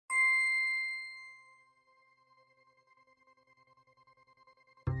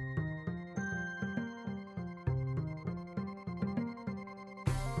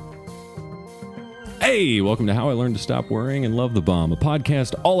Hey, welcome to How I Learned to Stop Worrying and Love the Bomb, a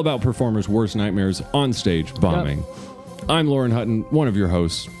podcast all about performers' worst nightmares on stage bombing. Yep. I'm Lauren Hutton, one of your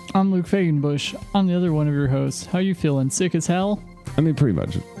hosts. I'm Luke Fagenbush. I'm the other one of your hosts. How you feeling? Sick as hell? I mean, pretty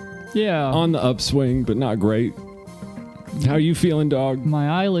much. Yeah. On the upswing, but not great. How you feeling, dog? My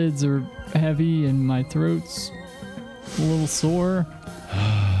eyelids are heavy and my throat's a little sore.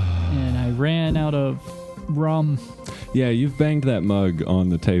 And I ran out of rum. Yeah, you've banged that mug on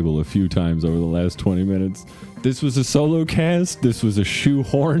the table a few times over the last 20 minutes. This was a solo cast. This was a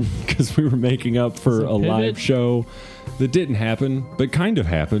shoehorn because we were making up for a live show that didn't happen, but kind of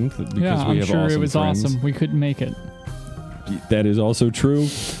happened because we have I'm sure awesome it was friends. awesome. We couldn't make it. That is also true.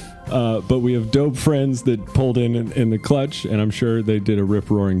 But we have dope friends that pulled in the clutch, and I'm sure they did a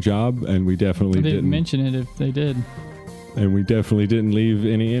rip-roaring job, and we definitely didn't mention it if they did. And we definitely didn't leave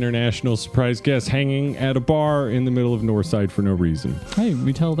any international surprise guests hanging at a bar in the middle of Northside for no reason. Hey,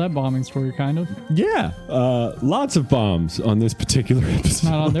 we tell that bombing story, kind of. Yeah, lots of bombs on this particular episode.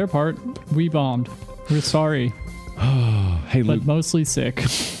 Not on their part. We bombed. We're sorry. Hey, Luke, but mostly sick.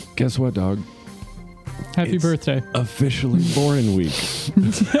 Guess what, dog? Happy birthday. Officially Boring Week.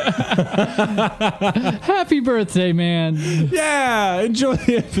 Happy birthday, man. Yeah, enjoy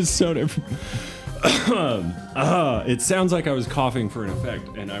the episode. It sounds like I was coughing for an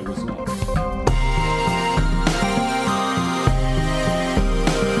effect, and I was not.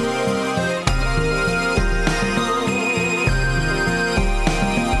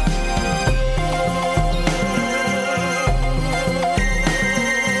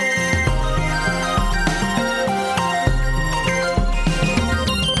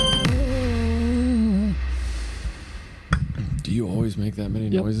 Do you always make that many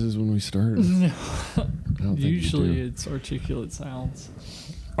noises when we start? No. I don't think Usually you do. it's articulate sounds.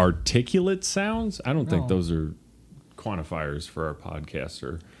 Articulate sounds? I don't think those are quantifiers for our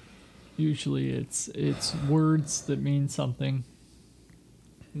podcaster. Usually it's words that mean something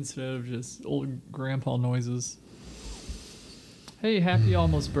instead of just old grandpa noises. Hey, happy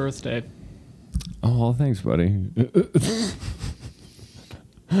almost birthday. Oh, thanks, buddy.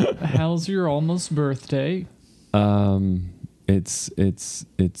 How's your almost birthday? It's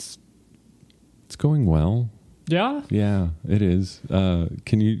going well. Yeah? Yeah, it is.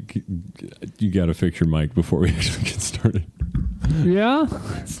 Can you got to fix your mic before we actually get started. Yeah?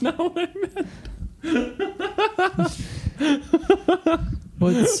 That's not what I meant.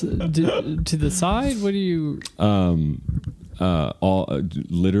 What's to the side? What do you? All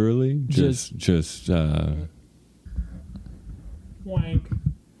literally just wank.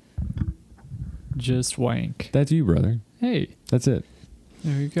 Just wank. That's you, brother. Hey, that's it.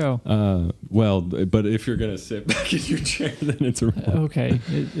 There you go. Well, but if you're gonna sit back in your chair, then it's wrong. Okay.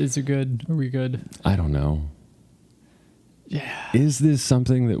 Is it good? Are we good? I don't know. Yeah. Is this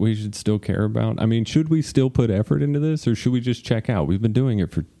something that we should still care about? I mean, should we still put effort into this, or should we just check out? We've been doing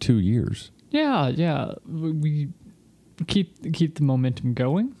it for 2 years. Yeah. We keep the momentum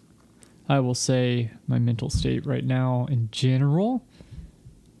going. I will say my mental state right now in general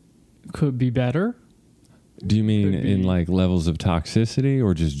could be better. Do you mean in like levels of toxicity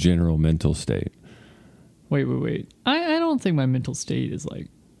or just general mental state? Wait. I don't think my mental state is like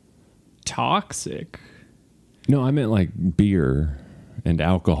toxic. No, I meant like beer and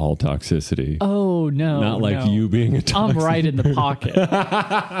alcohol toxicity. Oh, no. Not like you being a toxic. I'm right in the pocket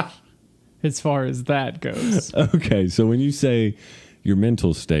as far as that goes. Okay, so when you say your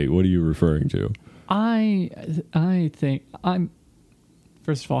mental state, what are you referring to? I think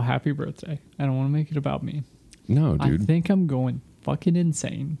first of all, happy birthday. I don't want to make it about me. No, dude. I think I'm going fucking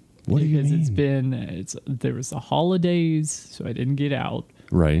insane. What do you mean? There was the holidays, so I didn't get out.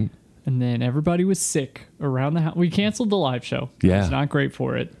 Right. And then everybody was sick around the house. We canceled the live show. Yeah. It's not great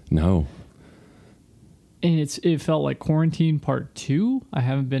for it. No. And it felt like quarantine part 2. I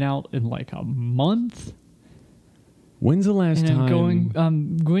haven't been out in like a month. When's the last time?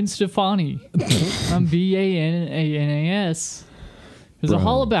 I'm Gwen Stefani. I'm BANANAS. There's a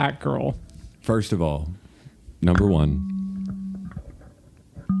hollaback girl. First of all, number 1.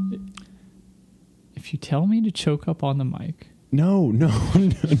 If you tell me to choke up on the mic. No.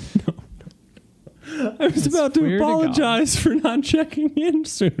 I was about to apologize for not checking in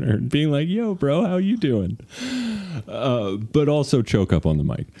sooner and being like, yo, bro, how you doing? But also choke up on the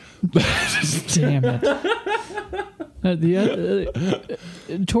mic. Damn it.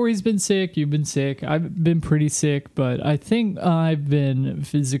 Tori's been sick. You've been sick. I've been pretty sick, but I think I've been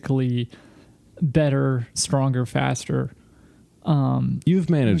physically better, stronger, faster. You've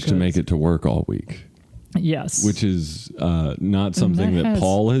managed to make it to work all week. Yes. Which is not something that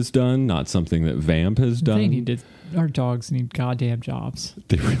Paul has done, not something that Vamp has done. Our dogs need goddamn jobs.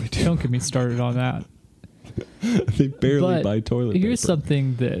 They really do. Don't get me started on that. They barely buy toilet paper. Here's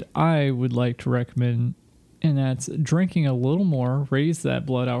something that I would like to recommend, and that's drinking a little more, raise that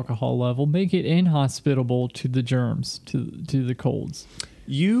blood alcohol level, make it inhospitable to the germs, to the colds.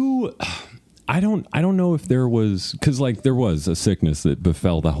 I don't know if there was, because like there was a sickness that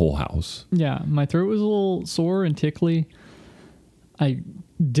befell the whole house. Yeah, my throat was a little sore and tickly. I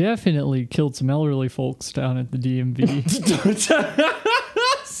definitely killed some elderly folks down at the DMV.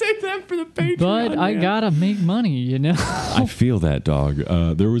 Save that for the Patreon. But I gotta make money, you know. I feel that, dog.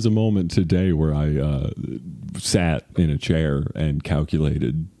 There was a moment today where I sat in a chair and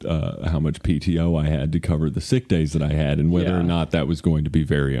calculated how much PTO I had to cover the sick days that I had, and whether or not that was going to be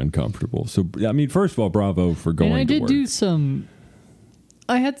very uncomfortable. So, I mean, first of all, bravo for going. And I did do some.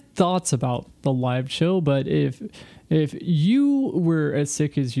 I had thoughts about the live show, but if you were as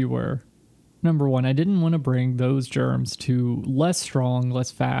sick as you were, number one, I didn't want to bring those germs to less strong,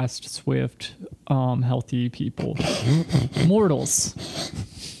 less fast, swift, healthy people. Mortals.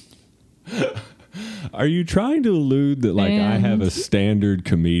 Are you trying to allude that, like, I have a standard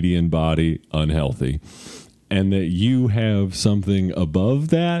comedian body, unhealthy, and that you have something above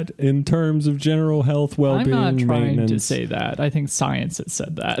that in terms of general health, well-being, I'm not trying maintenance? to say that. I think science has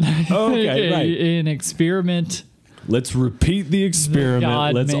said that. Okay, right. An experiment. Let's repeat the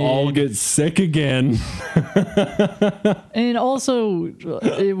experiment. Let's all get sick again. And also,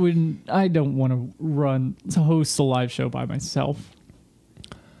 I don't want to host a live show by myself.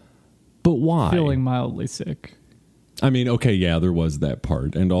 But why? Feeling mildly sick. I mean, okay, yeah, there was that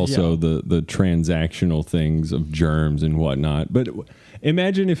part. And also the transactional things of germs and whatnot. But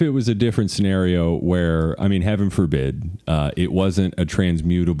imagine if it was a different scenario where, I mean, heaven forbid, it wasn't a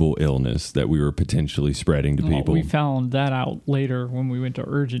transmutable illness that we were potentially spreading to people. We found that out later when we went to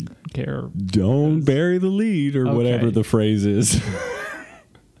urgent care. Don't bury the lead, or whatever the phrase is.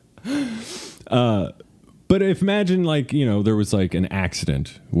 But if imagine, like, you know, there was like an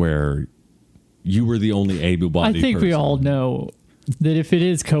accident where you were the only able-bodied person. I think we all know that if it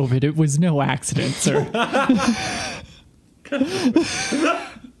is COVID, it was no accident, sir.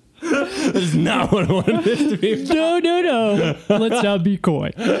 That's not what I wanted this to be. No. Let's not be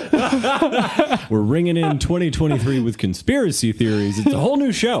coy. We're ringing in 2023 with conspiracy theories. It's a whole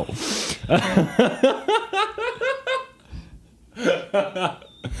new show.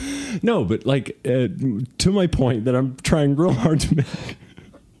 No, but like, to my point that I'm trying real hard to make.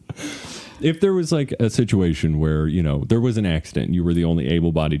 If there was like a situation where, you know, there was an accident, you were the only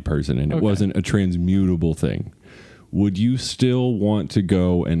able-bodied person, and it wasn't a transmutable thing, would you still want to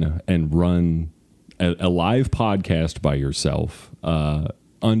go and run a live podcast by yourself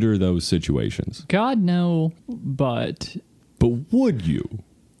under those situations? God, no, but would you?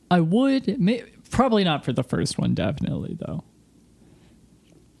 I would. Probably not for the first one, definitely, though.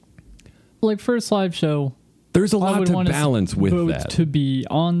 Like, first live show, there's a lot to balance with that. To be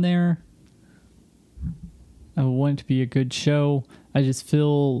on there, I want it to be a good show. I just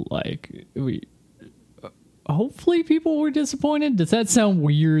feel like hopefully people were disappointed. Does that sound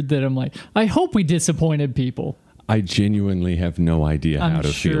weird that I'm like, I hope we disappointed people? I genuinely have no idea how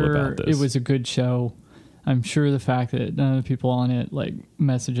to feel about this. It was a good show. I'm sure the fact that none of the people on it like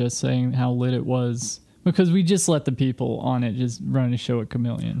message us saying how lit it was, because we just let the people on it just run a show at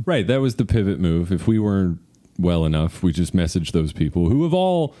Chameleon. Right. That was the pivot move. If we weren't well enough, we just messaged those people who have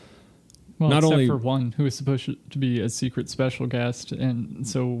all... Well, not except only for one who was supposed to be a secret special guest. And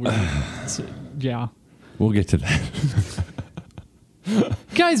so, yeah. We'll get to that.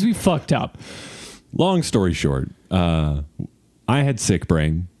 Guys, we fucked up. Long story short, I had sick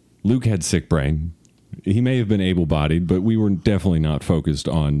brain. Luke had sick brain. He may have been able-bodied, but we were definitely not focused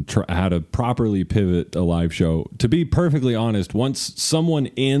on how to properly pivot a live show. To be perfectly honest, once someone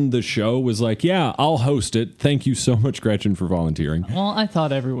in the show was like, yeah, I'll host it. Thank you so much, Gretchen, for volunteering. Well, I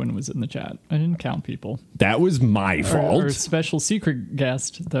thought everyone was in the chat. I didn't count people. That was my fault. Our special secret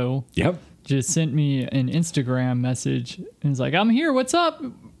guest, though, just sent me an Instagram message and was like, I'm here. What's up?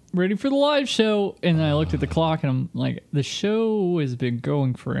 Ready for the live show. And then I looked at the clock and I'm like, the show has been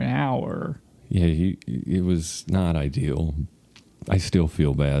going for an hour. Yeah, it was not ideal. I still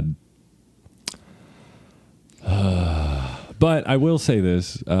feel bad. But I will say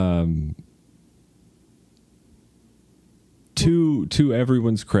this. To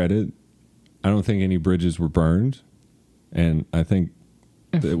everyone's credit, I don't think any bridges were burned. And I think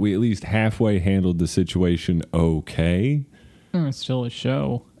that we at least halfway handled the situation okay. It's still a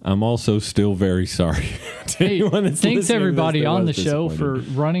show. I'm also still very sorry to anyone that's thanks everybody on the show for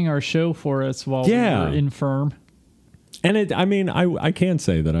running our show for us while we were infirm. And I can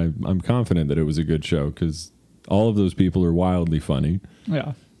say that I'm confident that it was a good show because all of those people are wildly funny.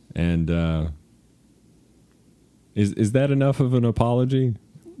 Yeah. And Is that enough of an apology?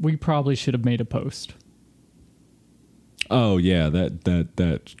 We probably should have made a post. Oh yeah,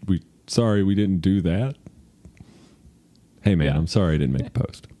 sorry we didn't do that. Hey man, I'm sorry I didn't make a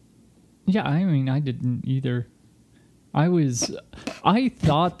post. Yeah, I mean I didn't either. I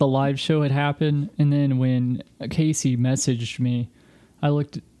thought the live show had happened, and then when Casey messaged me, I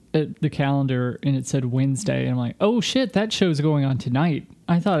looked at the calendar and it said Wednesday, and I'm like, oh shit, that show's going on tonight.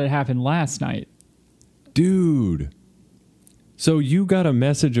 I thought it happened last night. Dude. So you got a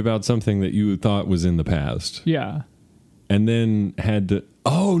message about something that you thought was in the past. Yeah. And then had to,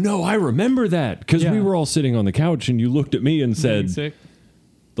 oh no, I remember that. Because we were all sitting on the couch and you looked at me and said,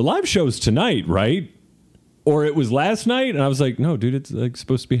 the live show's tonight, right? Or it was last night? And I was like, no, dude, it's like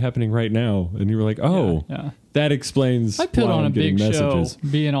supposed to be happening right now. And you were like, oh, that explains I put why on I'm a big messages. show,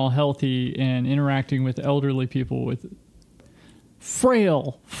 being all healthy and interacting with elderly people with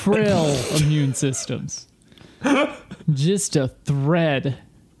frail immune systems. Just a thread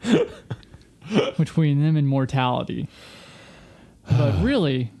between them and mortality. But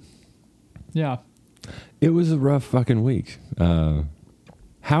really, yeah. It was a rough fucking week.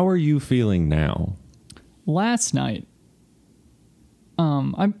 How are you feeling now? Last night,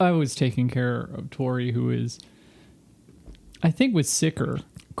 I was taking care of Tori, who is, I think, was sicker.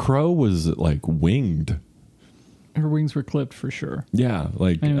 Crow was like winged. Her wings were clipped for sure. Yeah,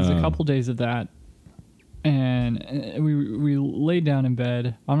 like and it was a couple days of that, and we laid down in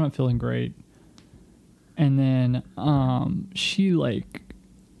bed. I'm not feeling great, and then she like,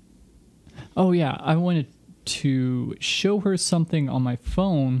 oh yeah, I wanted to show her something on my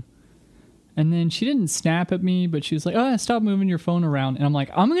phone. And then she didn't snap at me, but she was like, oh, stop moving your phone around. And I'm like,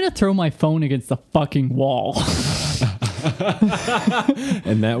 I'm going to throw my phone against the fucking wall.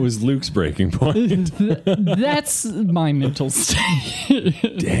 And that was Luke's breaking point. That's my mental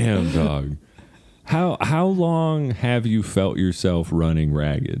state. Damn, dog. How long have you felt yourself running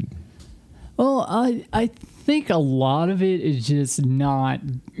ragged? Well, I think a lot of it is just not,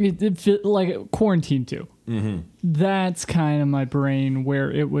 it feel like quarantine too. Mm-hmm. That's kind of my brain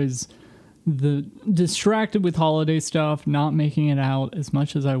where it was the distracted with holiday stuff, not making it out as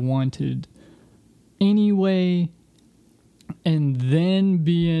much as I wanted anyway, and then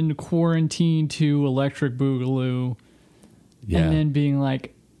being quarantined to Electric Boogaloo, and then being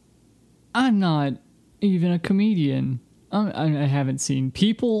like, I'm not even a comedian. I haven't seen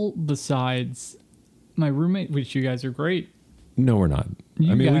people besides my roommate, which you guys are great. No, we're not.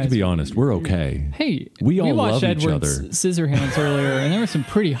 I mean, we can be honest. We're okay. Hey, we all watched love each Edward's other. Scissorhands earlier, and there were some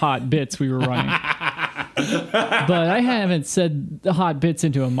pretty hot bits we were running. But I haven't said the hot bits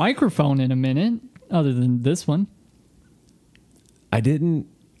into a microphone in a minute, other than this one. I didn't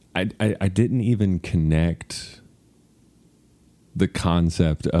even connect the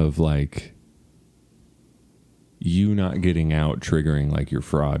concept of like you not getting out triggering like your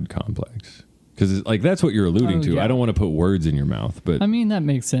fraud complex. Because like that's what you're alluding to. Yeah. I don't want to put words in your mouth, but I mean that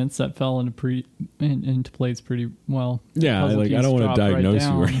makes sense. That fell into place pretty well. Yeah, like I don't want to diagnose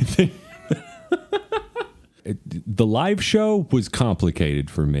you or anything. The live show was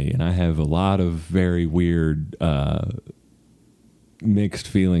complicated for me, and I have a lot of very weird mixed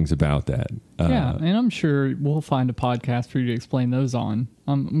feelings about that. Yeah, and I'm sure we'll find a podcast for you to explain those on.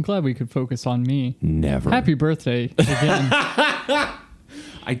 I'm glad we could focus on me. Never. Happy birthday again.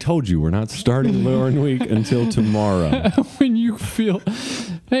 I told you we're not starting Lauren Week until tomorrow. When you feel,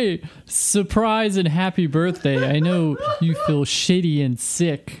 hey, surprise and happy birthday. I know you feel shitty and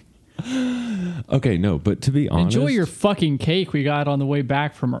sick. Okay, no, but to be honest, enjoy your fucking cake we got on the way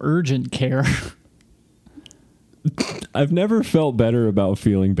back from urgent care. I've never felt better about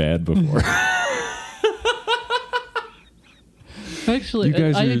feeling bad before. Actually, you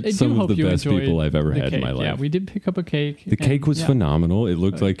guys are some of the best people I've ever had in my life. Yeah, we did pick up a cake. The cake was phenomenal. It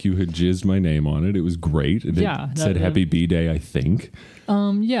looked like you had jizzed my name on it. It was great. It said Happy B-Day, I think.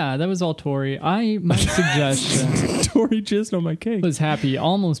 Yeah, that was all Tori. My suggestion Tori jizzed on my cake. Was happy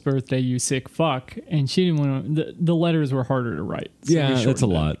almost birthday, you sick fuck. And she didn't want to, the letters were harder to write. So yeah, that's a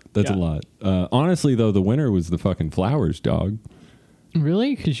lot. That's a lot. Honestly, though, the winner was the fucking flowers, dog.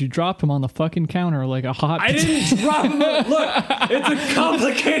 Really? Because you dropped them on the fucking counter like a hot potato. I didn't drop them. Look, it's a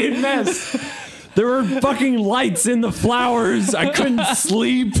complicated mess. There were fucking lights in the flowers. I couldn't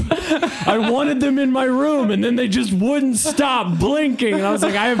sleep. I wanted them in my room, and then they just wouldn't stop blinking. And I was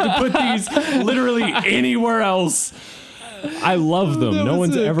like, I have to put these literally anywhere else. I love them. No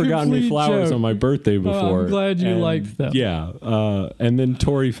one's ever gotten me flowers on my birthday before. I'm glad you liked them. Yeah. And then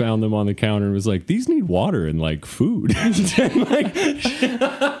Tori found them on the counter and was like, these need water and like food. And, like,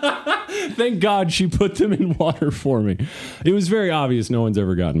 Thank God she put them in water for me. It was very obvious no one's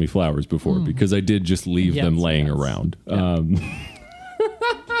ever gotten me flowers before because I did just leave them laying around. Yeah.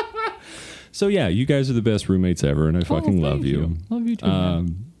 So yeah, you guys are the best roommates ever, and I fucking love you. Love you too,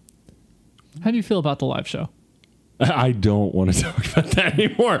 man. How do you feel about the live show? I don't want to talk about that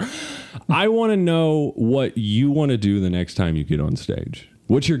anymore. I want to know what you want to do the next time you get on stage.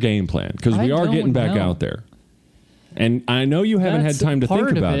 What's your game plan? Because we are getting back out there. And I know you haven't had time to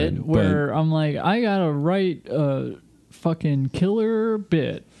think about it. Where I'm like, I got to write a fucking killer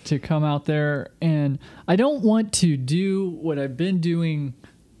bit to come out there. And I don't want to do what I've been doing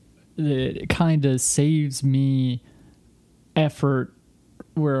that kind of saves me effort,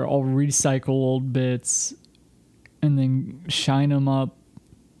 where I'll recycle old bits and then shine them up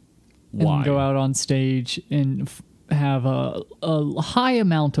and go out on stage and have a high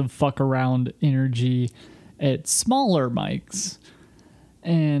amount of fuck around energy at smaller mics.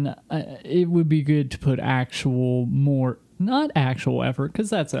 And it would be good to put not actual effort,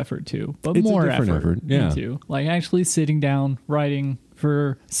 because that's effort too, but it's more effort into like actually sitting down, writing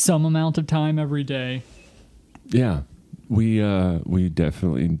for some amount of time every day. Yeah. We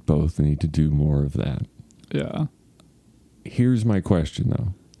definitely both need to do more of that. Yeah. Here's my question,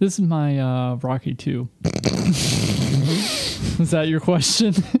 though. This is my Rocky 2. Is that your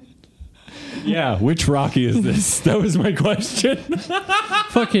question? Yeah, which Rocky is this? That was my question.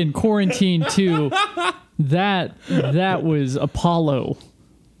 Fucking Quarantine 2. That was Apollo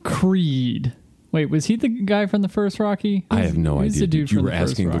Creed. Wait, was he the guy from the first Rocky? I have no idea. You were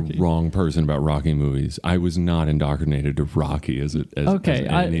asking the wrong person about Rocky movies. I was not indoctrinated to Rocky as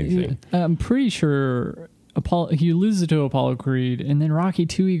anything. I'm pretty sure he loses to Apollo Creed, and then Rocky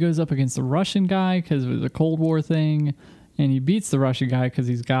 2 he goes up against the Russian guy because it was a Cold War thing, and he beats the Russian guy because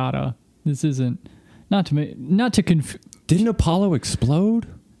he's gotta. This isn't not to confuse. Didn't Apollo explode?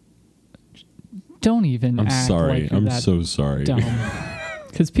 Don't even. I'm act sorry. Like I'm so sorry. Dumb.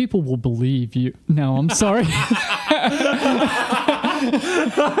 Because people will believe you. No, I'm sorry.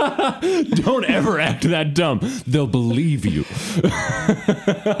 Don't ever act that dumb. They'll believe you.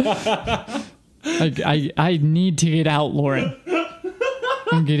 I need to get out, Lauren.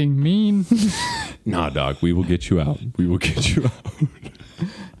 I'm getting mean. Nah, dog. We will get you out. We will get you out.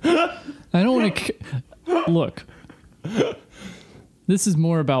 I don't want to... Look. This is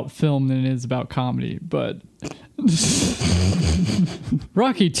more about film than it is about comedy, but...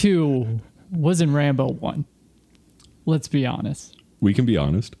 Rocky 2 wasn't Rambo 1. Let's be honest. We can be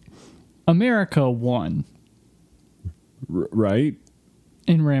honest. America won. Right?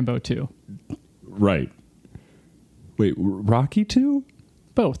 In Rambo 2. Right. Wait, Rocky 2?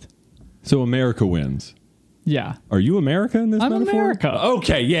 Both. So America wins. Yeah. Are you America in this I'm metaphor? America.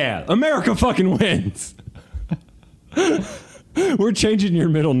 Okay, yeah. America fucking wins. We're changing your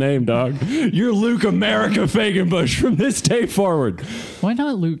middle name, dog. You're Luke America Fagenbush from this day forward. Why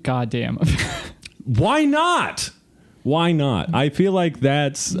not Luke Goddamn? Why not? Why not? I feel like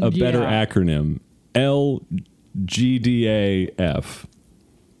that's a better acronym. LGDAF.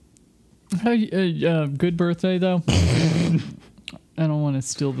 Good birthday, though. I don't want to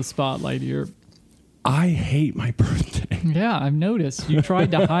steal the spotlight here. I hate my birthday. Yeah, I've noticed. You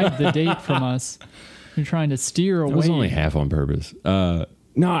tried to hide the date from us. You're trying to steer away. It was only half on purpose. No,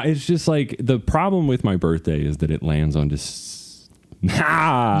 it's just like the problem with my birthday is that it lands on it's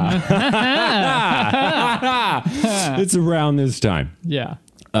around this time. Yeah.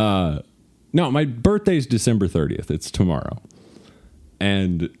 No, my birthday's December 30th. It's tomorrow.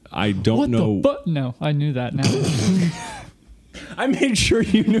 And I don't know. No, I knew that now. I made sure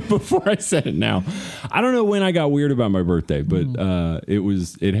you knew before I said it now. I don't know when I got weird about my birthday, but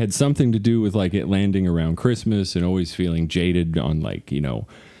it had something to do with like it landing around Christmas and always feeling jaded on like,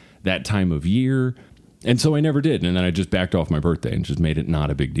 that time of year. And so I never did. And then I just backed off my birthday and just made it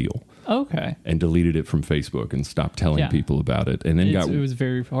not a big deal. Okay. And deleted it from Facebook and stopped telling people about it. And then it was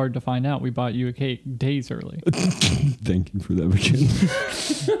very hard to find out. We bought you a cake days early. Thank you for that, McKin.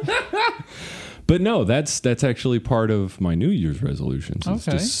 But no, that's actually part of my New Year's resolutions. Is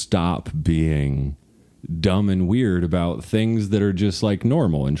to stop being dumb and weird about things that are just like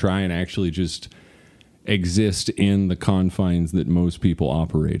normal and try and actually just exist in the confines that most people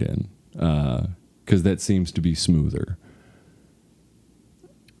operate in. Because that seems to be smoother.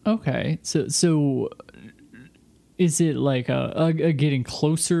 Okay. So is it like a getting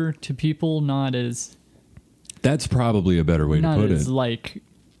closer to people, not as... That's probably a better way to put it. Not as like...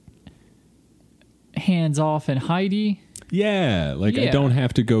 hands off and hidey. Yeah, I don't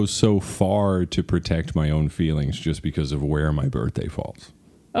have to go so far to protect my own feelings just because of where my birthday falls.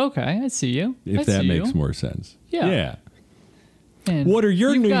 Okay, I see you. If that makes more sense. Yeah. And what are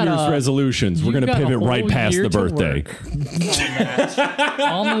your you've New got Year's resolutions? We're you've going to got a pivot right whole past year the to birthday. work.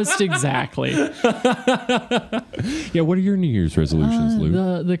 Almost exactly. Yeah, what are your New Year's resolutions,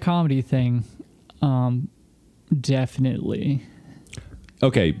 Lou? The comedy thing, definitely.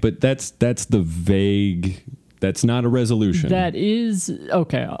 Okay, but that's the vague. That's not a resolution. That is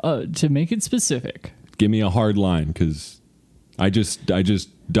okay. To make it specific, Give me a hard line, because I just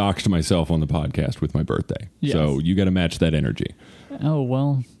doxed myself on the podcast with my birthday. Yes. So you got to match that energy. oh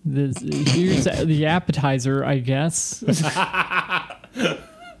well. Here's the appetizer, I guess.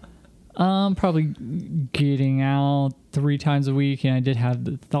 Probably getting out 3 times a week, and I did have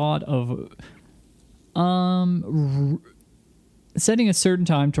the thought of setting a certain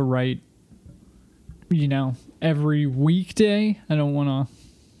time to write. Every weekday. I don't want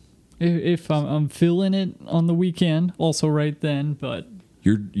to. If I'm feeling it on the weekend, also write then. But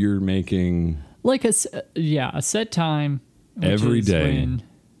You're making like a set time every is day. when-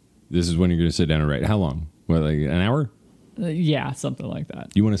 This is when you're going to sit down and write. How long? What, like an hour? yeah, something like that.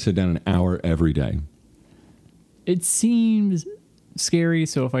 You want to sit down an hour every day. It seems scary,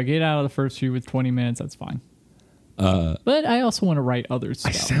 so if I get out of the first few with 20 minutes, that's fine. But I also want to write other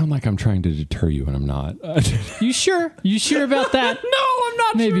stuff. I sound like I'm trying to deter you, and I'm not. You sure? You sure about that? No, I'm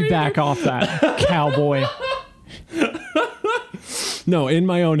not. Maybe back off that, cowboy. No, in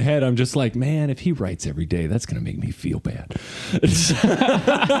my own head, I'm just like, man, if he writes every day, that's going to make me feel bad.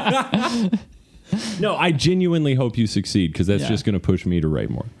 No, I genuinely hope you succeed, because that's Yeah. just going to push me to write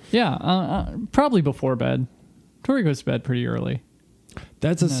more. Yeah, probably before bed. Tori goes to bed pretty early.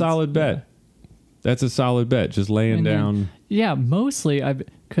 That's a solid bet. That's a solid bet. Just laying And then- down. Yeah, mostly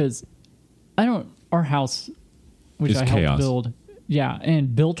because our house, which Just I helped chaos. build,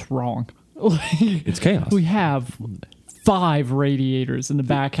 and built wrong. It's chaos. We have 5 radiators in the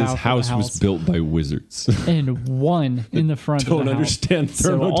back This house. house was built by wizards. and 1 in the front of Don't the house. understand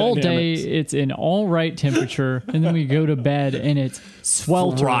So all day thermodynamics. it's in all right temperature, and then we go to bed and it's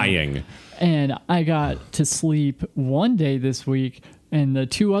sweltering. Frying. And I got to sleep one day this week, and the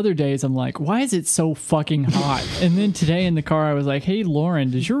 2 other days I'm like, why is it so fucking hot? And then today in the car I was like, hey Lauren,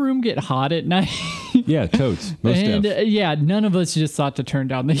 does your room get hot at night? Yeah, totes. Most and def. none of us just thought to turn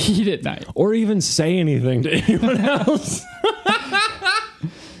down the heat at night. Or even say anything to anyone else.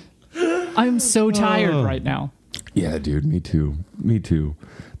 I'm so tired right now. Yeah, dude, me too. Me too.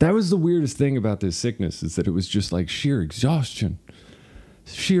 That was the weirdest thing about this sickness, is that it was just like sheer exhaustion.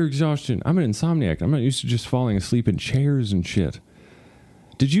 Sheer exhaustion. I'm an insomniac. I'm not used to just falling asleep in chairs and shit.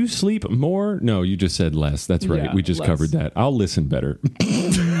 Did you sleep more? No, you just said less. That's right. Yeah, we just less. covered that. I'll listen better.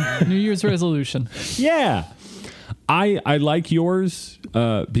 New Year's resolution. Yeah. I like yours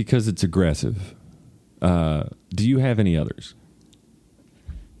because it's aggressive. Do you have any others?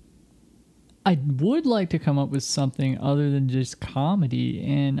 I would like to come up with something other than just comedy,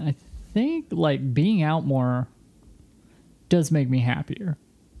 and I think like being out more does make me happier.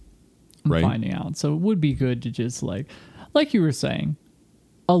 I'm Right. finding out. So it would be good to just like you were saying,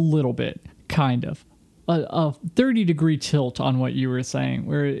 a little bit, kind of. A 30-degree tilt on what you were saying,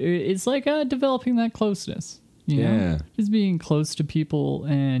 where it's like developing that closeness. You know? Yeah. Just being close to people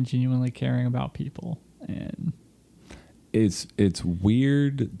and genuinely caring about people. And It's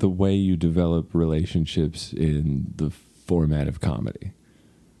weird the way you develop relationships in the format of comedy.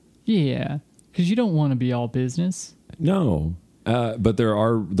 yeah, because you don't want to be all business. No. But there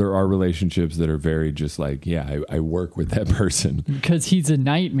are relationships that are very just like, yeah, I work with that person. Because he's a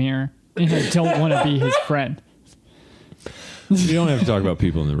nightmare and I don't want to be his friend. You don't have to talk about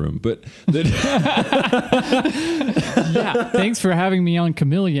people in the room, but Yeah, thanks for having me on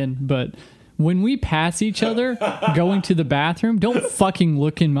Chameleon, but when we pass each other going to the bathroom, don't fucking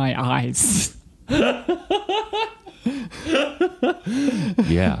look in my eyes.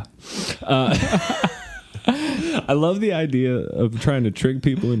 yeah. I love the idea of trying to trick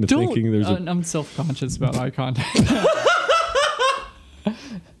people into thinking there's a... I'm self-conscious about eye contact.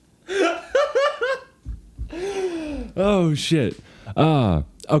 Oh, shit.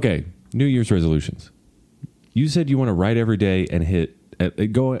 Okay, New Year's resolutions. You said you want to write every day and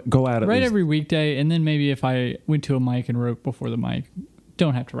go out at Write least... every weekday, and then maybe if I went to a mic and wrote before the mic,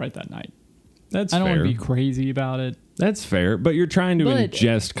 don't have to write that night. That's I don't fair. want to be crazy about it. That's fair, but you're trying to But-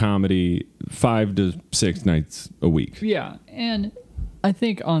 ingest comedy 5 to 6 nights a week. Yeah, and I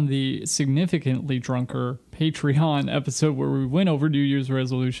think on the significantly drunker Patreon episode where we went over New Year's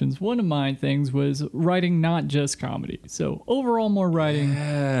resolutions, one of my things was writing not just comedy. So overall more writing.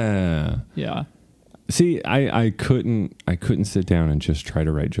 Yeah. Yeah. See, I couldn't sit down and just try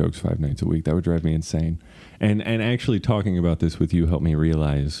to write jokes 5 nights a week. That would drive me insane. And actually talking about this with you helped me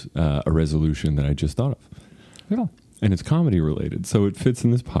realize a resolution that I just thought of. Yeah. and it's comedy related, so it fits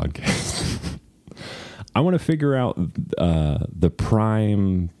in this podcast. I want to figure out the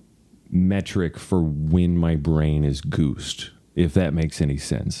prime metric for when my brain is goosed, if that makes any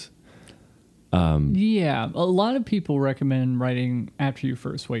sense. Yeah, a lot of people recommend writing after you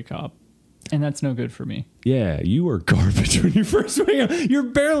first wake up, and that's no good for me. Yeah, you are garbage when you first wake up. You're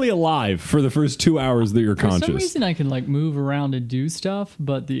barely alive for the first 2 hours that you're conscious. For some reason, I can like move around and do stuff,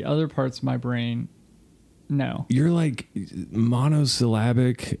 but the other parts of my brain, no. You're like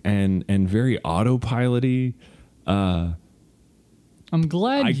monosyllabic and very autopilot-y. I'm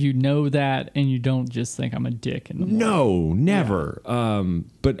glad you know that, and you don't just think I'm a dick in the morning. No, never. Yeah.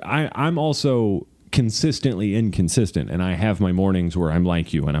 But I'm also consistently inconsistent, and I have my mornings where I'm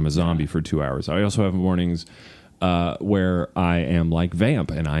like you and I'm a zombie for 2 hours. I also have mornings where I am like Vamp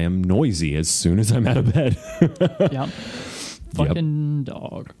and I am noisy as soon as I'm out of bed. Yep. Fucking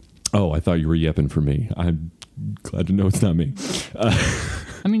dog. Oh, I thought you were yepping for me. I'm glad to know it's not me.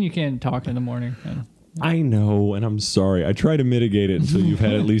 I mean, you can't talk in the morning. I know, and I'm sorry. I try to mitigate it until you've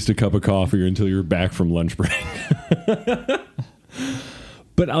had at least a cup of coffee or until you're back from lunch break.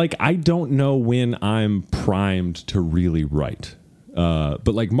 But like, I don't know when I'm primed to really write. But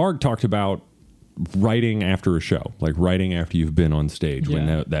like Mark talked about writing after a show, like writing after you've been on stage,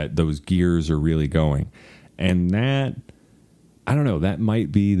 when that those gears are really going. And that, I don't know, that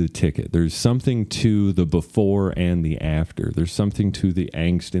might be the ticket. There's something to the before and the after. There's something to the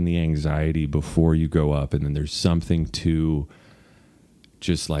angst and the anxiety before you go up. And then there's something to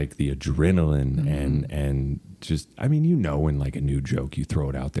just like the adrenaline and just, I mean, you know, when like a new joke, you throw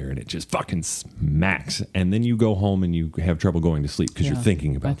it out there and it just fucking smacks. And then you go home and you have trouble going to sleep because you're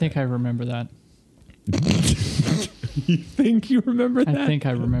thinking about it. I think I remember that. You think you remember that? I think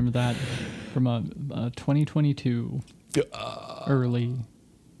I remember that from a 2022 early.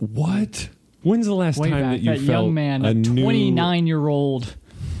 What? When's the last time that you that felt young man, a 29-year-old?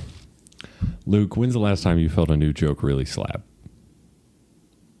 Luke, when's the last time you felt a new joke really slap?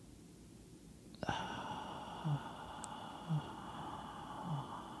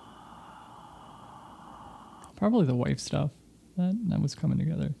 Probably the wife stuff. That was coming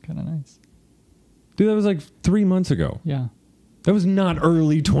together kind of nice. Dude, that was like 3 months ago. Yeah. That was not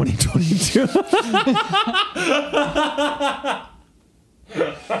early 2022.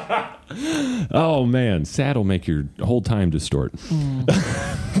 Oh, man. Sad will make your whole time distort.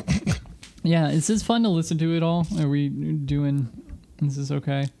 Yeah, is this fun to listen to at all? Are we doing... Is this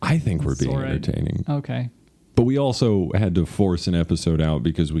okay? I think we're being entertaining. Okay. But we also had to force an episode out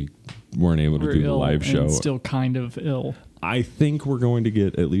because we weren't able to do the live show. And still kind of ill. I think we're going to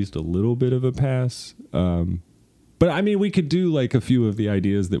get at least a little bit of a pass. But I mean, we could do like a few of the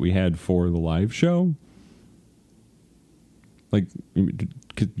ideas that we had for the live show. Like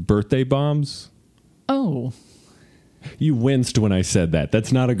birthday bombs. Oh. You winced when I said that.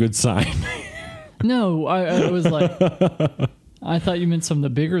 That's not a good sign. No, I was like... I thought you meant some of the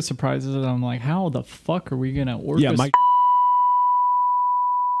bigger surprises, and I'm like, how the fuck are we going to orchestrate?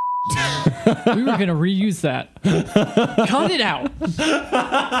 Yeah, we were going to reuse that. Cut it out.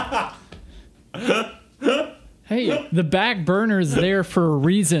 Hey, the back burner is there for a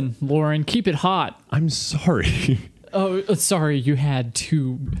reason, Lauren. Keep it hot. I'm sorry. Oh, sorry, you had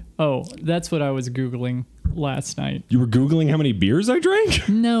two. Oh, that's what I was Googling last night. You were Googling how many beers I drank?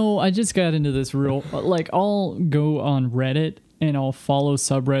 No, I just got into this real... Like, I'll go on Reddit and I'll follow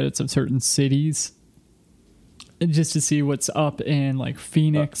subreddits of certain cities just to see what's up in, like,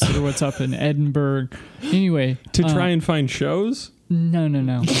 Phoenix or what's up in Edinburgh. Anyway. To try and find shows? No.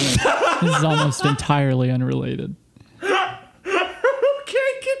 This is almost entirely unrelated.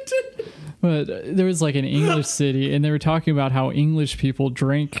 Okay, continue. But there was like an English city, and they were talking about how English people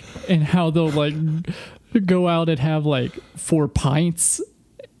drink and how they'll like go out and have like 4 pints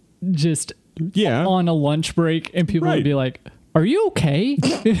just on a lunch break, and people would be like, "Are you okay?"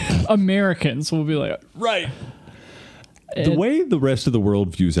 Americans will be like, "Right." The way the rest of the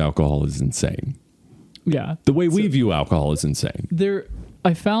world views alcohol is insane. Yeah. The way we view alcohol is insane.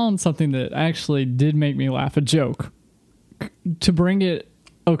 I found something that actually did make me laugh, a joke. To bring it...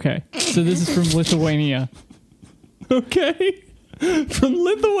 Okay, so this is from Lithuania. Okay. From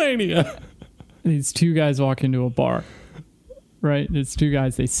Lithuania. These 2 guys walk into a bar, right? It's 2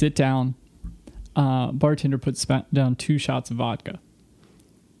 guys. They sit down. Bartender puts down 2 shots of vodka.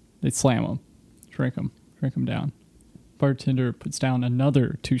 They slam them. Drink them down. Bartender puts down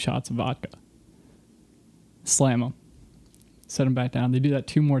another 2 shots of vodka. Slam them. Set them back down. They do that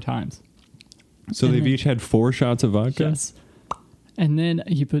 2 more times. So they've each had 4 shots of vodka? Yes. And then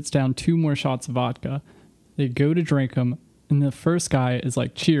he puts down 2 more shots of vodka. They go to drink them. And the first guy is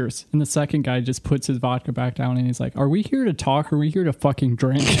like, cheers. And the second guy just puts his vodka back down and he's like, are we here to talk or are we here to fucking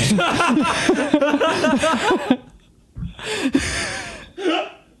drink?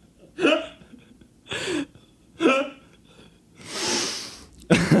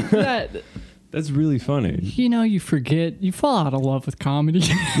 That's really funny. You know, you forget, you fall out of love with comedy.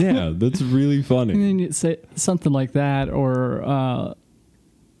 Yeah, that's really funny. And then you say something like that, or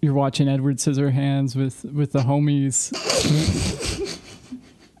you're watching Edward Scissorhands with the homies,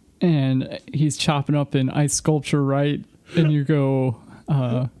 and he's chopping up an ice sculpture, right? And you go,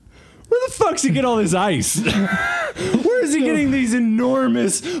 where the fuck's he get all this ice? Where is he getting these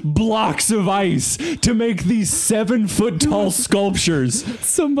enormous blocks of ice to make these 7-foot tall sculptures?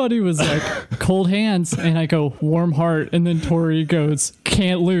 Somebody was like, cold hands, and I go, warm heart, and then Tori goes,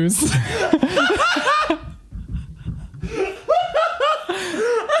 can't lose.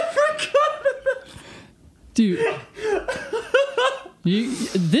 Dude,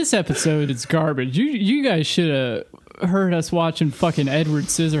 this episode is garbage. You guys should have heard us watching fucking Edward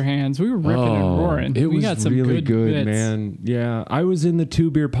Scissorhands. We were ripping and roaring. It was got some really good bits. man. Yeah, I was in the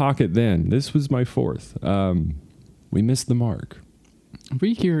 2-beer pocket then. This was my 4th. We missed the mark. Are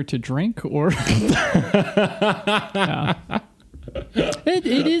we here to drink or? Yeah. It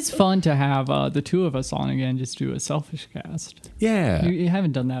is fun to have the two of us on again, just do a selfish cast. Yeah. You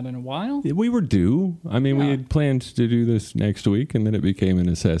haven't done that in a while? We were due. I mean, we had planned to do this next week, and then it became a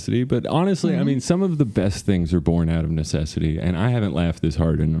necessity. But honestly, I mean, some of the best things are born out of necessity, and I haven't laughed this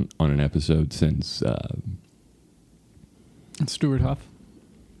hard on an episode since... Stuart Huff.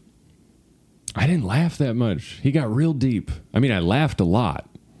 I didn't laugh that much. He got real deep. I mean, I laughed a lot.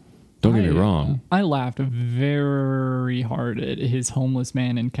 Don't get me wrong. I laughed very hard at his homeless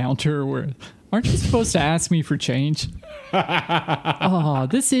man encounter where, aren't you supposed to ask me for change? Oh,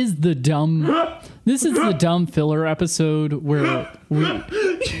 this is the dumb filler episode where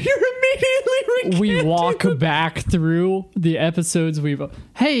we walk back through the episodes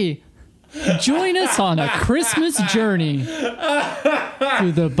hey, join us on a Christmas journey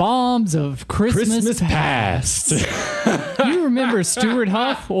through the bombs of Christmas past. You remember Stuart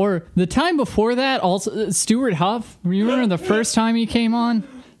Huff, or the time before that, also Stuart Huff? You remember the first time he came on?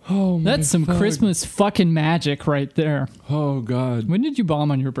 Oh, that's some Christmas fucking magic right there. Oh God! When did you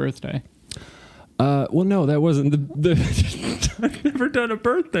bomb on your birthday? Well, no, that wasn't the I've never done a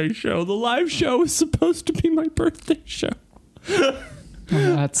birthday show. The live show was supposed to be my birthday show.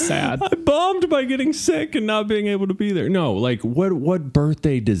 Oh, that's sad. I bombed by getting sick and not being able to be there. No, like what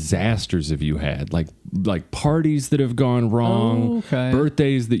birthday disasters have you had? Like parties that have gone wrong,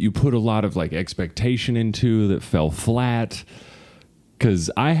 birthdays that you put a lot of like expectation into that fell flat.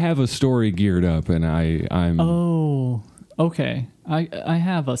 Because I have a story geared up, and I'm. Oh, okay. I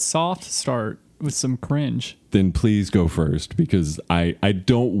have a soft start with some cringe. Then please go first, because I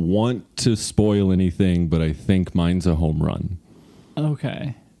don't want to spoil anything, but I think mine's a home run.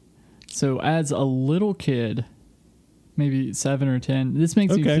 Okay. So as a little kid, maybe 7 or 10, this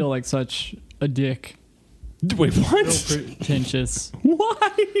makes me feel like such a dick. Wait, what? Pretentious. Why?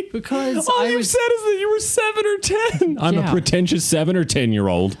 Because all you said is that you were 7 or 10. I'm a pretentious 7 or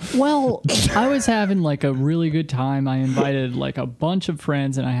 10-year-old. Well, I was having like a really good time. I invited like a bunch of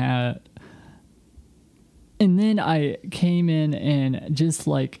friends, and then I came in and just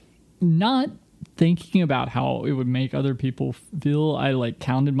like not thinking about how it would make other people feel. I like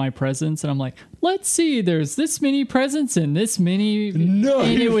counted my presents, and I'm like, let's see, there's this many presents and this many. No,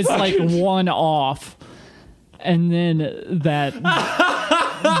 and it was like one off. And then the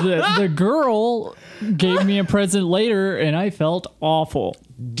girl gave me a present later, and I felt awful.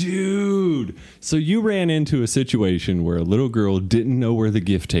 Dude. So you ran into a situation where a little girl didn't know where the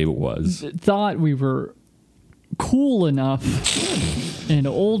gift table was. Thought we were cool enough and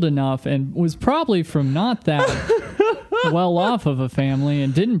old enough, and was probably from not that well off of a family,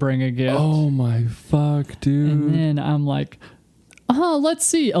 and didn't bring a gift. Oh my fuck, dude. And then I'm like, let's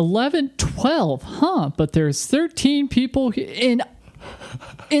see, 11, 12, but there's 13 people in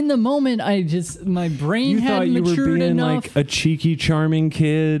the moment. My brain hadn't matured enough. You thought you were being like a cheeky, charming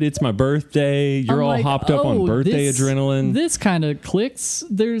kid. It's my birthday. You're all hopped up on birthday adrenaline. This kind of clicks.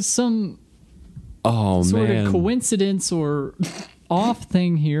 There's some sort of coincidence or off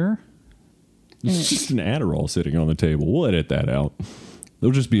thing here. It's just an Adderall sitting on the table. We'll edit that out.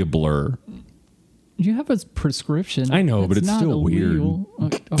 It'll just be a blur. You have a prescription. I know, but it's still illegal.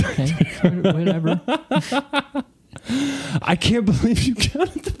 Weird. Okay, whatever. I can't believe you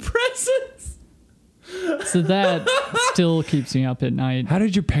counted the presents. So that still keeps me up at night. How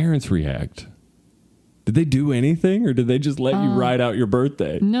did your parents react? Did they do anything, or did they just let you ride out your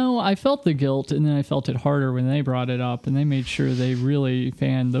birthday? No, I felt the guilt, and then I felt it harder when they brought it up, and they made sure they really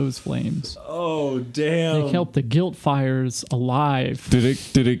fanned those flames. Oh, damn. They kept the guilt fires alive.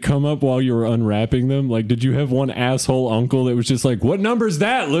 Did it come up while you were unwrapping them? Like, did you have one asshole uncle that was just like, what number's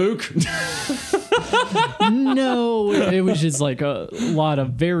that, Luke? No, it was just like a lot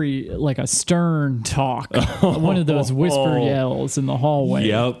of like a stern talk. One of those whisper yells in the hallway.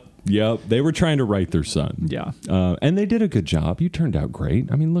 Yep. They were trying to right their son. Yeah. And they did a good job. You turned out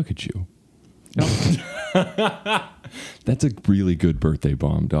great. I mean, look at you. That's a really good birthday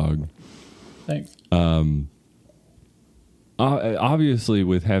bomb, dog. Thanks. Obviously,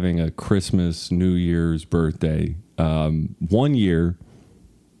 with having a Christmas, New Year's birthday, one year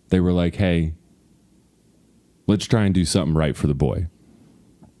they were like, hey, let's try and do something right for the boy.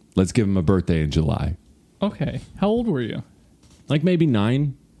 Let's give him a birthday in July. Okay. How old were you? Like maybe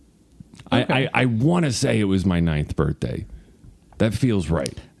 9. Okay. I want to say it was my 9th birthday. That feels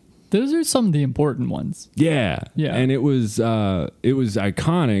right. Those are some of the important ones. Yeah. Yeah. And it was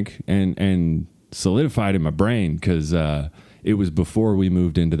iconic and solidified in my brain because it was before we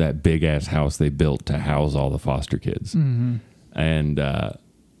moved into that big ass house they built to house all the foster kids. Mm-hmm. And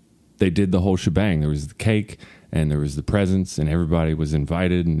they did the whole shebang. There was the cake and there was the presents, and everybody was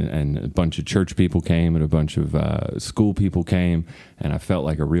invited, and a bunch of church people came and a bunch of school people came, and I felt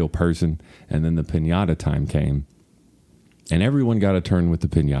like a real person. And then the piñata time came, and everyone got a turn with the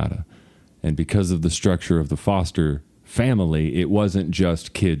piñata. And because of the structure of the foster family, it wasn't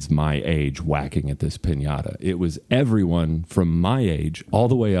just kids my age whacking at this piñata. It was everyone from my age all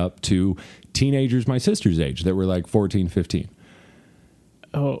the way up to teenagers my sister's age that were like 14, 15.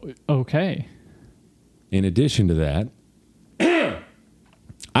 Oh, okay. In addition to that,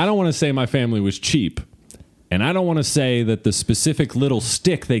 I don't want to say my family was cheap. And I don't want to say that the specific little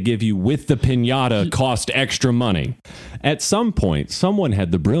stick they give you with the piñata cost extra money. At some point, someone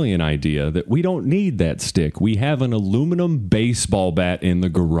had the brilliant idea that we don't need that stick. We have an aluminum baseball bat in the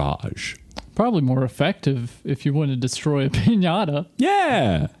garage. Probably more effective if you want to destroy a piñata.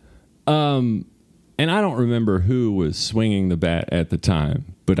 Yeah. And I don't remember who was swinging the bat at the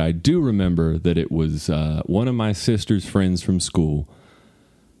time, but I do remember that it was one of my sister's friends from school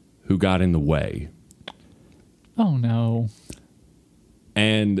who got in the way. Oh, no.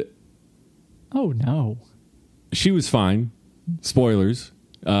 And oh, no. She was fine. Spoilers.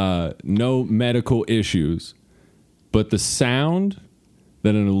 No medical issues. But the sound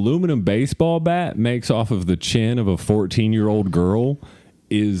that an aluminum baseball bat makes off of the chin of a 14-year-old girl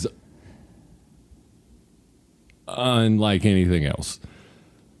is unlike anything else.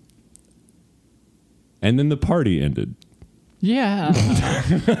 And then the party ended. Yeah.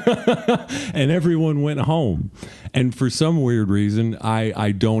 And everyone went home. And for some weird reason,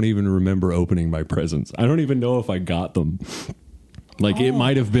 I don't even remember opening my presents. I don't even know if I got them. Like, it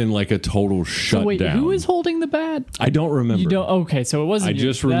might have been like a total shutdown. So wait, who was holding the bat? I don't remember. You don't? Okay, so it wasn't I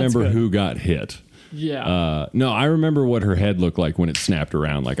just remember who got hit. Yeah. No, I remember what her head looked like when it snapped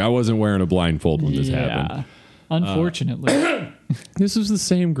around. Like, I wasn't wearing a blindfold when this happened. Unfortunately. This was the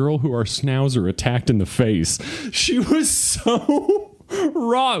same girl who our schnauzer attacked in the face. She was so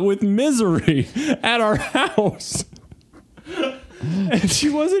wrought with misery at our house. And she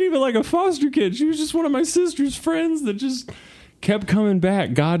wasn't even like a foster kid. She was just one of my sister's friends that just kept coming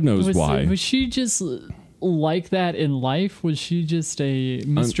back. God knows why. Was she just like that in life? Was she just a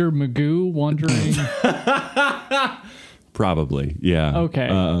Mr. Magoo wandering? Probably, yeah.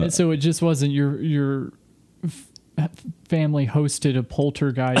 Okay. So it just wasn't your family hosted a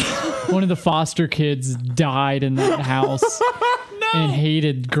poltergeist. One of the foster kids died in that house and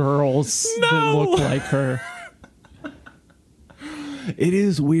hated girls that looked like her. It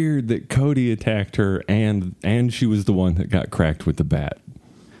is weird that Cody attacked her and she was the one that got cracked with the bat.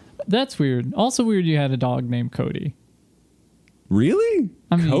 That's weird. Also weird you had a dog named Cody. Really?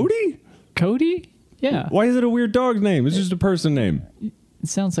 I mean, Cody? Cody? Yeah. Why is it a weird dog's name? It's just a person name. It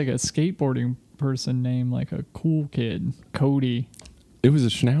sounds like a skateboarding person name, like a cool kid. Cody. It was a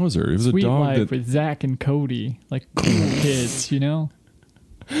schnauzer. It was Sweet a dog life that... with Zach and Cody. Like cool kids, you know?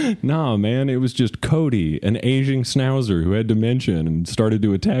 Nah, man. It was just Cody, an aging schnauzer who had dementia and started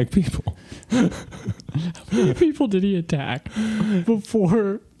to attack people. How many people did he attack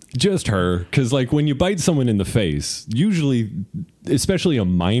before? Just her. Because, like, when you bite someone in the face, usually, especially a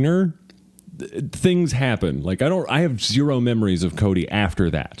minor, things happen. Like, I have zero memories of Cody after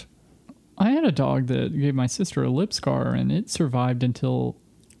that. I had a dog that gave my sister a lip scar, and it survived until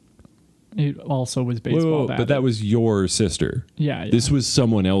it also was baseball bat. But that was your sister. Yeah. This was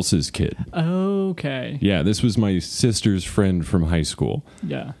someone else's kid. Okay. Yeah, this was my sister's friend from high school.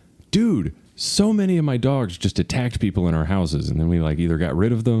 Yeah. Dude, so many of my dogs just attacked people in our houses, and then we like either got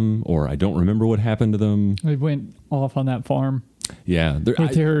rid of them or I don't remember what happened to them. They went off on that farm. Yeah.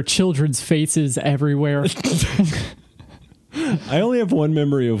 There are children's faces everywhere. I only have one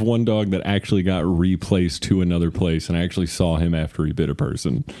memory of one dog that actually got replaced to another place, and I actually saw him after he bit a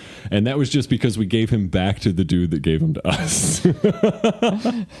person. And that was just because we gave him back to the dude that gave him to us.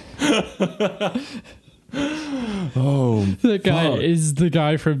 Oh, the guy is the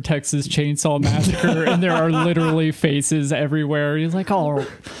guy from Texas Chainsaw Massacre, and there are literally faces everywhere. He's like, "Oh,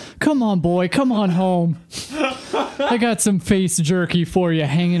 come on, boy, come on home. I got some face jerky for you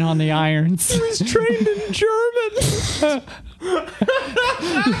hanging on the irons." He was trained in German.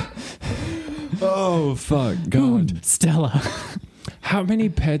 Oh, fuck. God. Stella. How many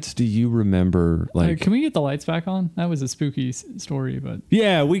pets do you remember? Like, can we get the lights back on? That was a spooky story, but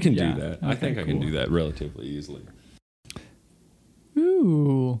yeah, we can do that. Okay, I think I can cool. do that relatively easily.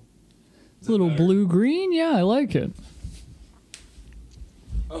 Ooh, it's a little blue green. Yeah, I like it.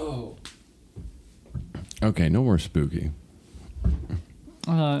 Oh. Okay, no more spooky.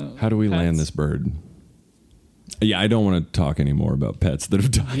 How do we land this bird? Yeah, I don't want to talk anymore about pets that have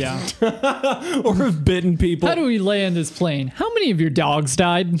died. Yeah. Or have bitten people. How do we land this plane? How many of your dogs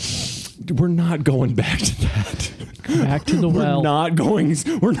died? We're not going back to that. Back to the well.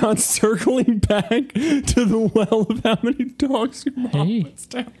 We're not circling back to the well of how many dogs your mom was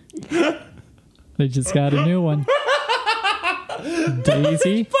down. They just got a new one.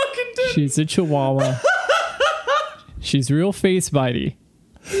 Daisy. She's a Chihuahua. She's real face bitey.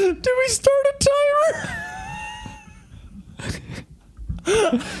 Did we start a timer?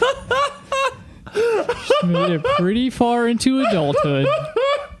 She made it pretty far into adulthood.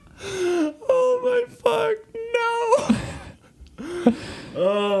 Oh my fuck, no.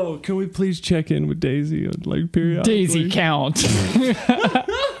 Oh, can we please check in with Daisy like periodically? Daisy count.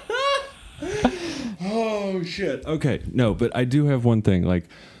 Oh shit. Okay, no, but I do have one thing. Like,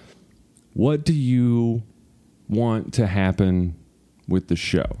 what do you want to happen with the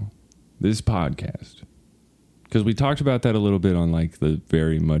show, this podcast? Because we talked about that a little bit on like the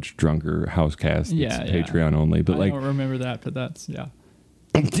very much drunker Housecast. Yeah, Patreon only. But I like, don't remember that, but that's yeah,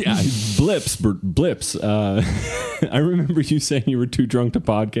 blips. I remember you saying you were too drunk to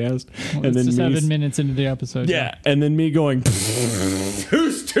podcast, well, and then just me 7 minutes into the episode. Yeah, and then me going,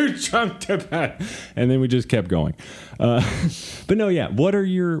 who's too drunk to podcast? And then we just kept going. But no, yeah. What are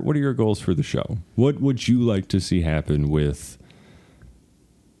your goals for the show? What would you like to see happen with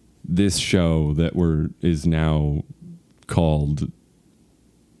this show that is now called?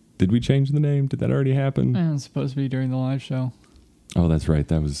 Did we change the name? Did that already happen? It's supposed to be during the live show. Oh, that's right.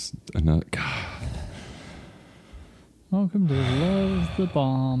 That was another. God. Welcome to Love the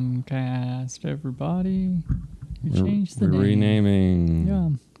Bombcast, everybody. We changed the name. We're renaming. Yeah.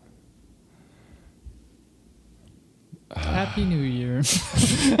 Happy New Year.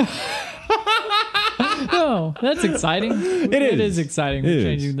 Oh, that's exciting. It is exciting. We're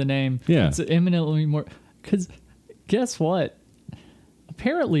changing the name. Yeah. It's eminently more. Because guess what?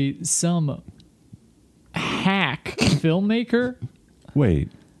 Apparently, some hack filmmaker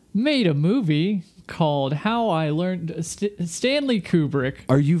made a movie called How I Learned. Stanley Kubrick.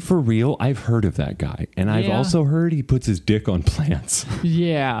 Are you for real? I've heard of that guy. And I've also heard he puts his dick on plants.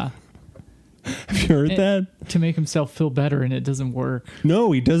 Yeah. Have you heard that? To make himself feel better, and it doesn't work.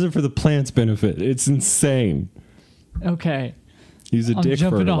 No, he does it for the plant's benefit. It's insane. Okay. He's a dick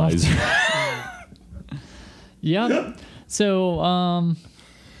fertilizer. Yep. So,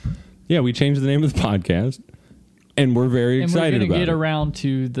 yeah, we changed the name of the podcast, and we're very excited about it. And we're going to get around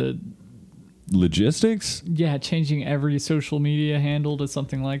to the logistics. Yeah, changing every social media handle to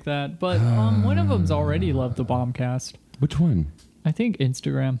something like that. But one of them's already Love the Bombcast. Which one? I think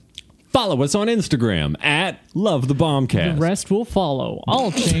Instagram. Follow us on Instagram at Love the Bombcast. The rest will follow.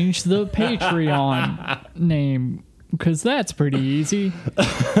 I'll change the Patreon name because that's pretty easy.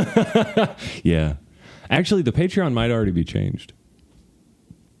 Yeah. Actually, the Patreon might already be changed.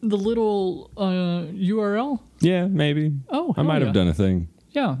 The little URL? Yeah, maybe. Oh, I might have done a thing.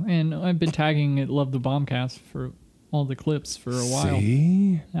 Yeah, and I've been tagging it Love the Bombcast for all the clips for a while.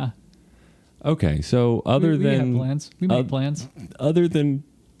 See? Yeah. Okay, so we have plans. We made plans. Other than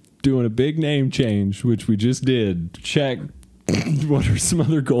doing a big name change, which we just did, check. What are some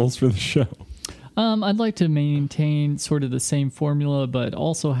other goals for the show? I'd like to maintain sort of the same formula, but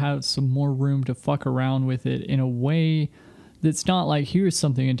also have some more room to fuck around with it in a way that's not like here's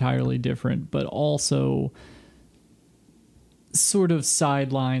something entirely different, but also sort of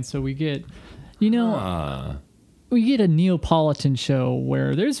sideline. So we get, we get a Neapolitan show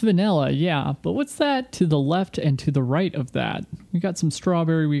where there's vanilla, yeah, but what's that to the left and to the right of that? We got some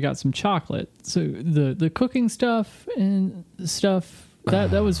strawberry, we got some chocolate. So the cooking stuff and stuff,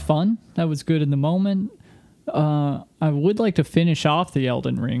 that was fun. That was good in the moment. I would like to finish off the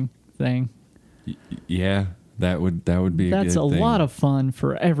Elden Ring thing. Yeah, that would be a That's good a thing. lot of fun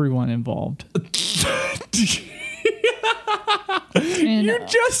for everyone involved. And, you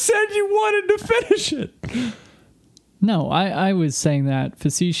just said you wanted to finish it. No, I was saying that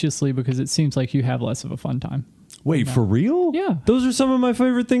facetiously because it seems like you have less of a fun time. Wait, for real? Yeah. Those are some of my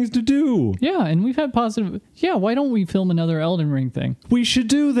favorite things to do. Yeah, and we've had positive... Yeah, why don't we film another Elden Ring thing? We should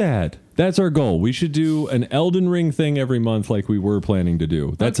do that. That's our goal. We should do an Elden Ring thing every month like we were planning to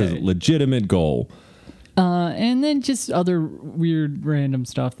do. That's a legitimate goal. And then just other weird random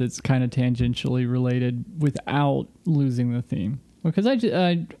stuff that's kind of tangentially related without losing the theme. Because I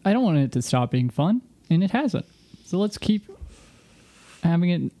don't want it to stop being fun, and it hasn't. So let's keep having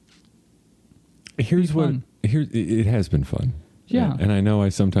it. Here's what it has been fun. Yeah. And I know I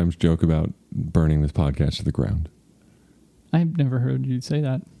sometimes joke about burning this podcast to the ground. I've never heard you say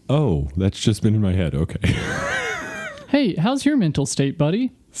that. Oh, that's just been in my head. Okay. Hey, how's your mental state,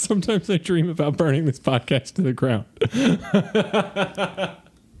 buddy? Sometimes I dream about burning this podcast to the ground.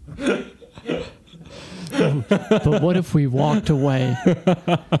 But what if we walked away?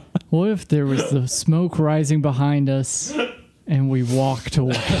 What if there was the smoke rising behind us and we walked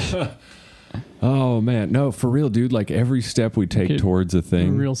away? Oh, man. No, for real, dude. Like every step we take towards a thing.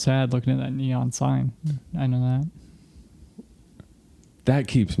 I'm real sad looking at that neon sign. I know that. That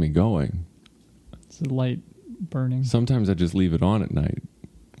keeps me going. It's a light burning. Sometimes I just leave it on at night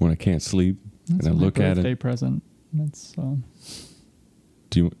when I can't sleep. That's and I look at it. Birthday present. That's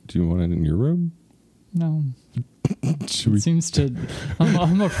Do you want it in your room? no. Should we? It seems to.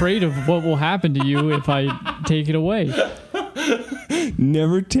 I'm afraid of what will happen to you if I take it away.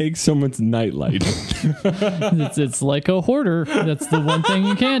 Never take someone's nightlight. It's like a hoarder. That's the one thing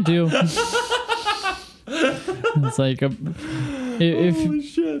you can't do. It's like Holy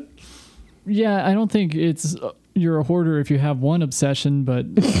shit. Yeah, I don't think it's you're a hoarder if you have one obsession, but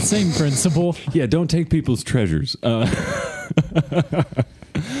same principle. Yeah, don't take people's treasures.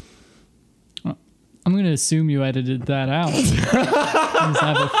 I'm going to assume you edited that out. Just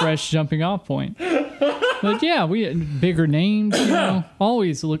have a fresh jumping off point. But yeah, we bigger names, you know.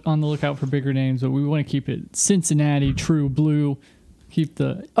 Always look on the lookout for bigger names, but we want to keep it Cincinnati, True Blue. Keep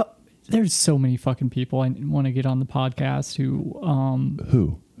the there's so many fucking people I want to get on the podcast who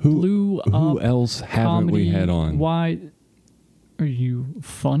Who else haven't comedy. we had on? Why are you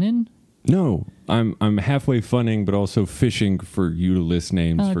funning? No, I'm halfway funning, but also fishing for you to list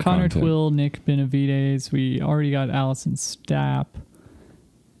names for Connor content. Twill, Nick Benavides. We already got Allison Stapp.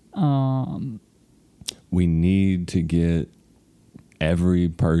 We need to get every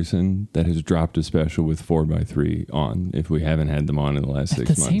person that has dropped a special with 4x3 on if we haven't had them on in the last 6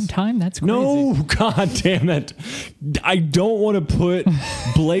 At the months. same time, that's crazy. No, god damn it. I don't want to put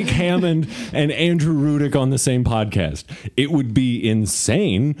Blake Hammond and Andrew Rudick on the same podcast. It would be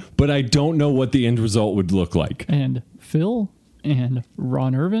insane, but I don't know what the end result would look like. And Phil and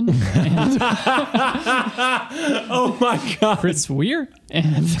Ron Irvin and Oh my god. Chris Weir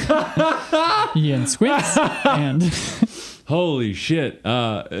and Ian Squints and Holy shit.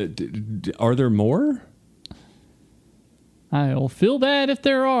 Are there more? I'll feel bad if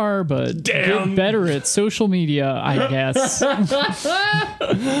there are, but get better at social media, I guess.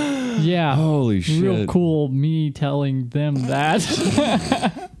 Yeah. Holy shit. Real cool me telling them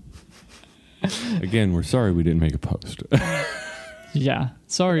that. Again, we're sorry we didn't make a post. Yeah.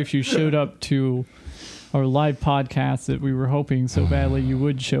 Sorry if you showed up to our live podcast that we were hoping so badly you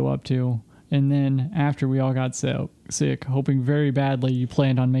would show up to. And then after we all got sick, hoping very badly you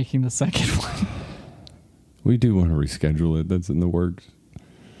planned on making the second one. We do want to reschedule it. That's in the works.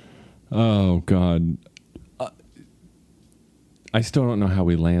 Oh, God. I still don't know how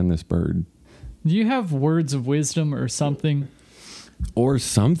we land this bird. Do you have words of wisdom or something? Or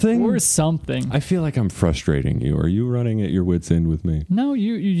something? Or something. I feel like I'm frustrating you. Are you running at your wit's end with me? No,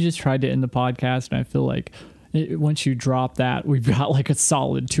 you just tried to end the podcast, and I feel like once you drop that, we've got like a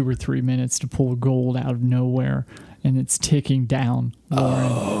solid 2 or 3 minutes to pull gold out of nowhere, and it's ticking down.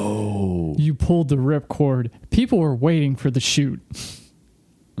 Lauren. Oh. You pulled the ripcord. People were waiting for the shoot.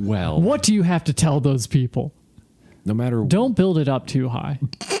 Well. What do you have to tell those people? No matter Don't build it up too high.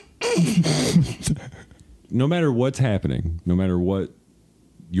 no matter what's happening, no matter what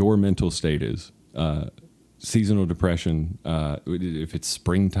your mental state is, seasonal depression, if it's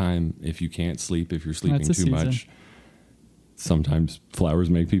springtime, if you can't sleep, if you're sleeping That's a too season. much, sometimes flowers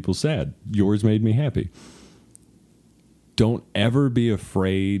make people sad. Yours made me happy. don't ever be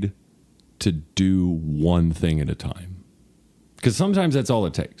afraid to do one thing at a time. Because sometimes that's all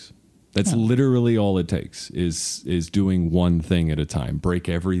it takes. That's literally all it takes is doing one thing at a time. Break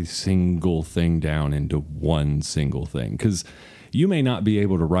every single thing down into one single thing. Because you may not be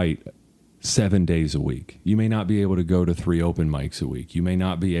able to write 7 days a week. You may not be able to go to 3 open mics a week. You may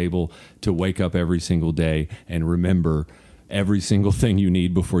not be able to wake up every single day and remember every single thing you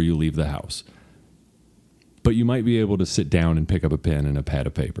need before you leave the house. But you might be able to sit down and pick up a pen and a pad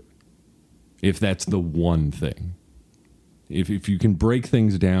of paper. If that's the one thing. If you can break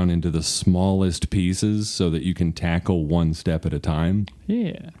things down into the smallest pieces so that you can tackle one step at a time.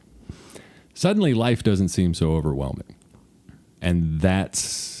 Yeah. Suddenly life doesn't seem so overwhelming. And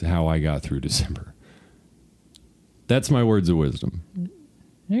that's how I got through December. That's my words of wisdom.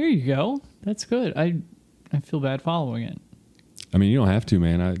 There you go. That's good. I feel bad following it. I mean, you don't have to,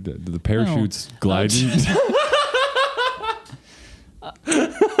 man. The parachute's gliding.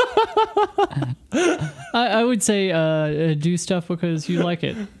 I would say do stuff because you like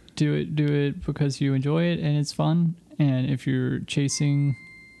it. Do it because you enjoy it and it's fun. And if you're chasing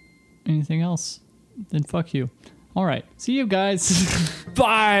anything else, then fuck you. All right. See you guys.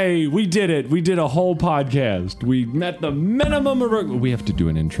 Bye. We did it. We did a whole podcast. We met the minimum. We have to do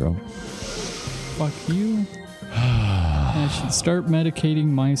an intro. Fuck you. I should start medicating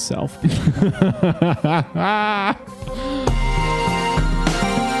myself.